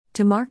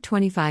To mark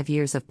 25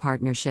 years of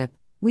partnership,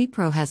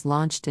 Wipro has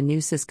launched a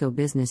new Cisco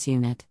Business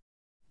Unit.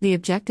 The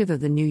objective of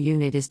the new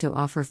unit is to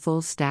offer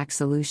full-stack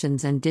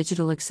solutions and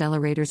digital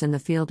accelerators in the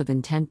field of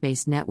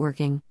intent-based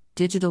networking,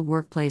 digital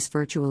workplace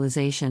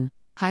virtualization,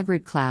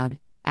 hybrid cloud,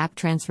 app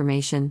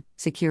transformation,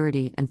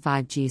 security, and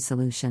 5G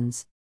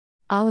solutions.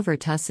 Oliver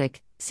Tusick,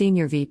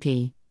 Senior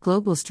VP,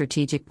 Global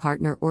Strategic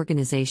Partner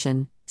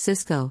Organization,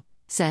 Cisco,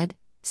 said,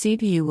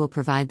 "CPU will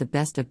provide the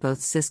best of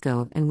both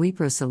Cisco and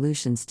Wipro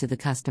solutions to the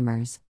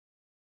customers."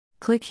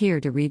 Click here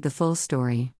to read the full story.